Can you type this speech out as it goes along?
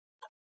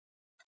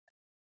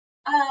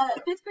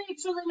Fifth grade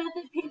Shurley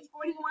method, page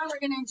 41. We're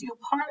going to do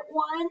part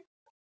 1,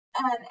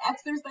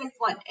 exercise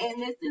 1.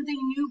 And this is a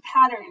new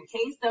pattern,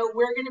 okay? So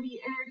we're going to be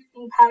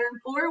introducing pattern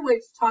 4,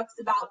 which talks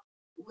about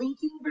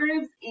linking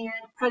verbs and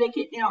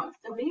predicate nouns.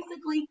 So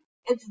basically,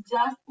 it's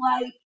just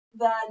like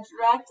the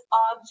direct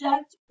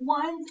object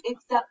ones,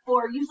 except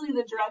for usually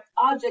the direct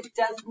object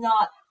does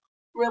not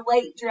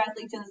relate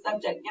directly to the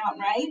subject noun,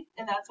 right?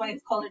 And that's why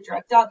it's called a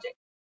direct object.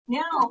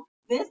 Now,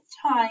 this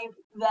time,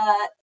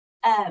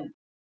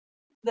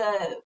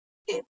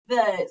 if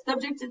the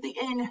subject at the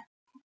end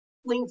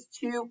links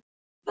to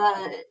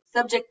the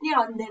subject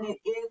noun, then it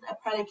is a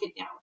predicate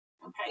noun,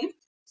 okay?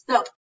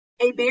 So,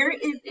 a bear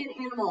is an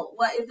animal.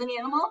 What is an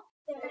animal?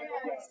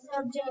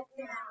 Subject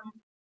noun.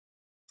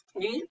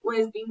 Okay, what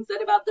is being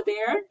said about the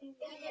bear?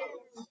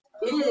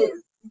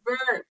 Is.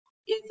 Verb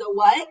is a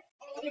what?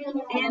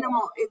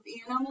 Animal. Is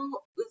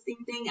animal the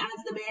same thing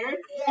as the bear?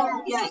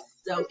 Yes. Yes.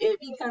 So it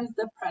becomes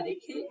the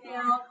predicate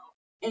noun,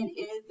 and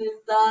is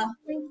the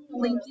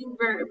linking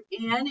verb.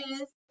 And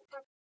is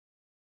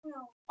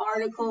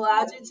article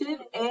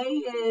adjective. A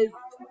is,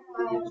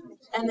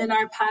 and then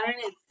our pattern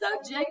is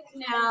subject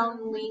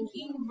noun,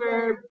 linking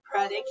verb,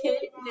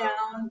 predicate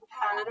noun,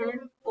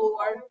 pattern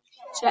for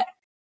check.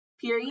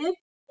 Period.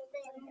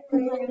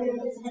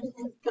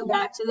 Go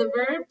back to the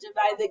verb,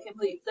 divide the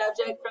complete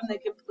subject from the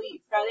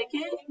complete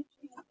predicate.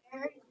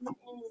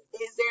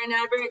 Is there an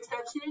adverb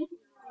exception?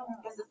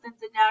 Is the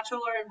sentence in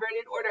natural or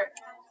inverted order?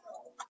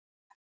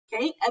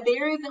 Okay, a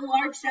bear is a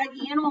large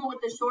shaggy animal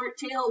with a short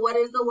tail. What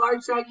is a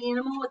large shaggy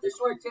animal with a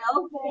short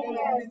tail?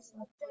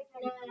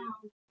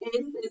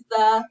 Is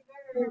the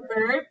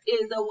verb,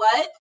 is a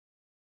what?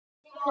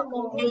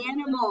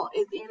 Animal.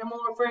 Is animal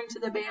referring to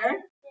the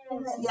bear?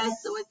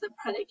 Yes, so it's the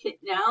predicate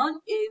noun.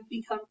 It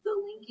becomes the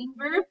linking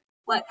verb.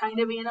 What kind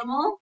of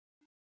animal?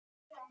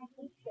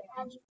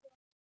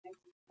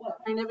 What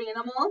kind of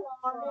animal?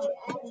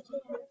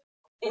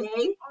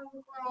 A.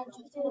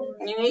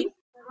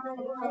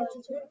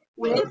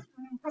 With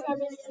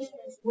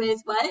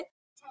what?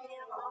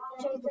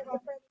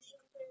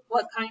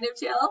 What kind of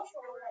tail?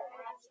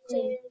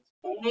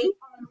 A.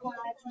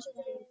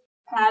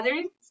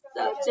 Pattern,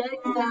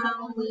 subject,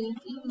 noun,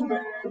 linking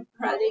verb,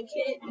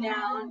 predicate,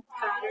 noun,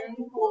 pattern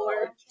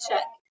for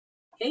check.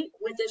 Okay,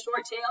 with a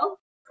short tail.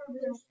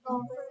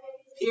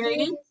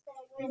 Period.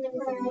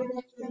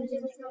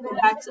 Go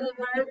back to the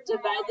verb,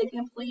 divide the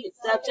complete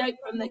subject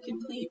from the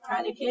complete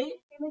predicate.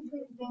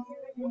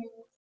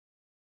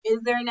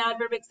 Is there an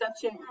adverb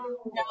exception?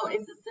 No.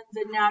 Is the sentence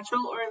in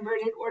natural or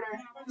inverted order?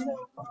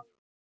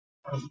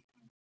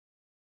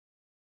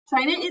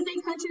 China is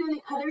a country on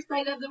the other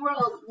side of the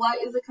world. What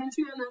is a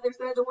country on the other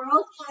side of the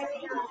world?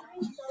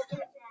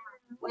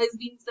 What is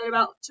being said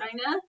about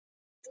China?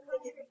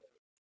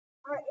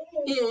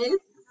 Is,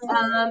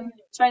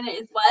 China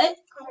is what?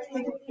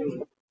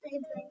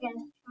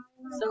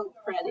 So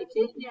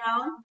predicate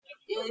noun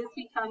is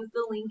becomes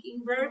the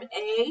linking verb.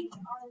 A.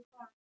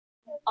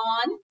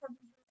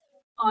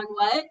 On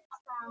what?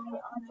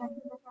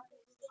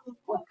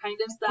 What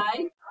kind of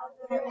side?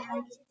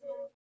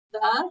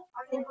 The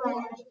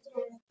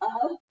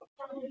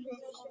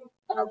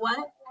of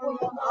what?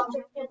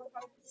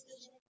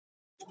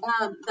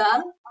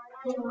 The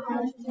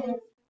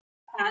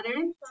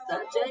pattern,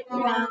 subject,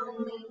 noun,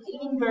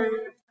 linking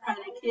verb,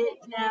 predicate,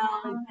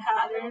 noun,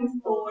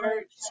 pattern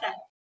for check.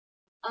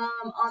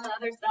 On the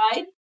other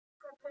side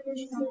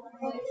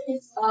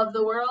of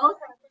the world,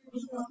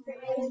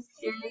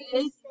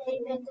 period.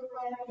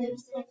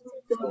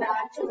 Go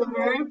back to the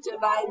verb,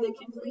 divide the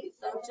complete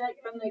subject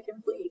from the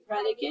complete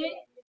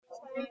predicate.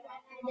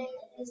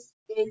 Is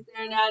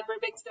there an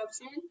adverb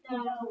exception?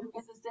 No.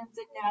 Is the sentence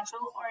in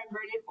natural or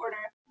inverted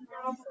order?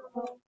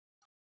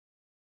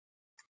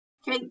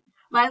 Okay,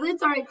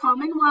 violets are a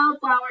common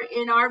wildflower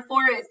in our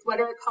forest. What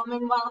are a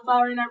common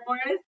wildflower in our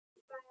forest?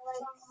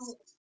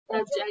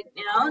 Subject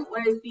noun.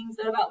 What is being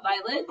said about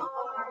violets?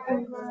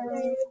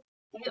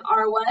 Okay,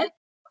 are what?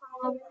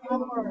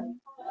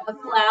 A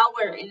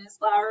flower. And is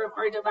flower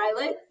referred to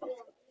violet?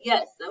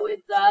 Yes, so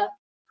it's a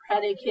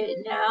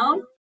predicate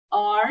noun.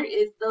 Are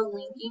is the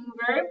linking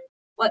verb.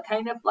 What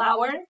kind of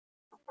flower?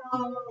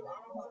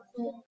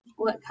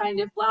 What kind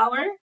of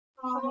flower?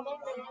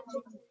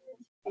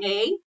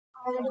 A.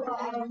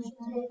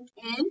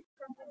 In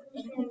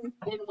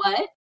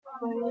what?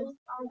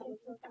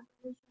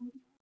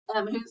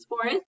 Whose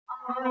forest?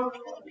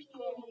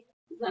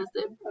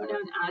 Possessive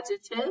pronoun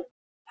adjective.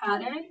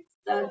 Pattern,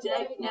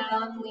 subject,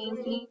 noun,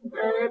 linking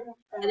verb,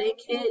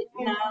 predicate,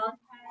 noun,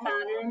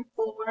 pattern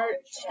for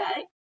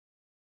check.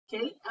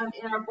 Okay,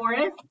 in our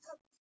forest.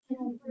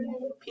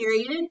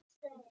 Period.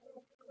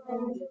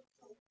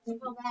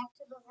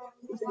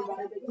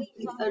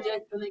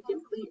 Subject from the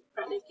complete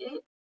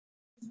predicate.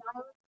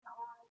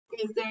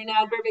 Is there an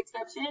adverb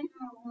exception?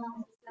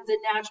 Is it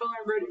natural or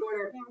inverted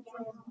order?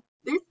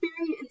 This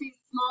berry is a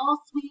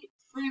small sweet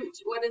fruit.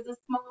 What is a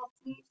small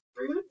sweet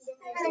fruit?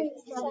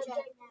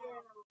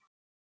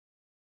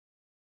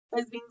 What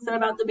is being said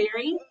about the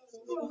berry?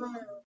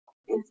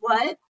 It's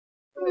what?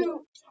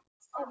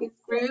 Is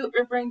fruit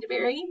referring to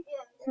berry?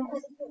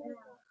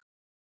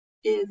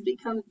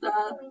 becomes the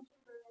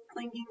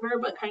linking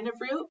verb. What kind of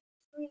fruit?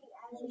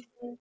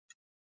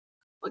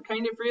 What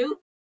kind of fruit?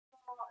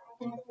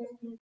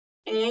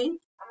 A.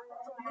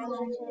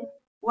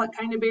 What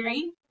kind of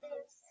berry?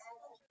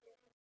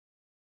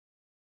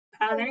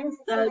 Pattern,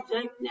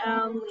 subject,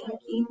 noun,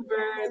 linking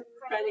verb,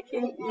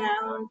 predicate,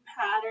 noun,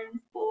 pattern,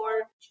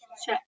 for,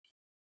 check.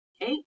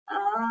 Okay,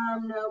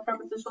 no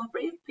prepositional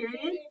phrase,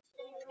 period.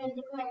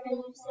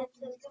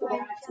 Go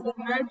back to the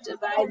verb,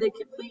 divide the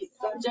complete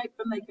subject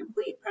from the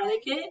complete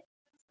predicate.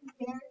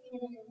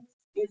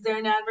 Is there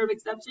an adverb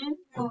exception?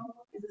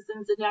 Is the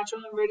sentence in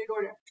natural inverted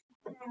order?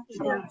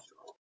 Natural.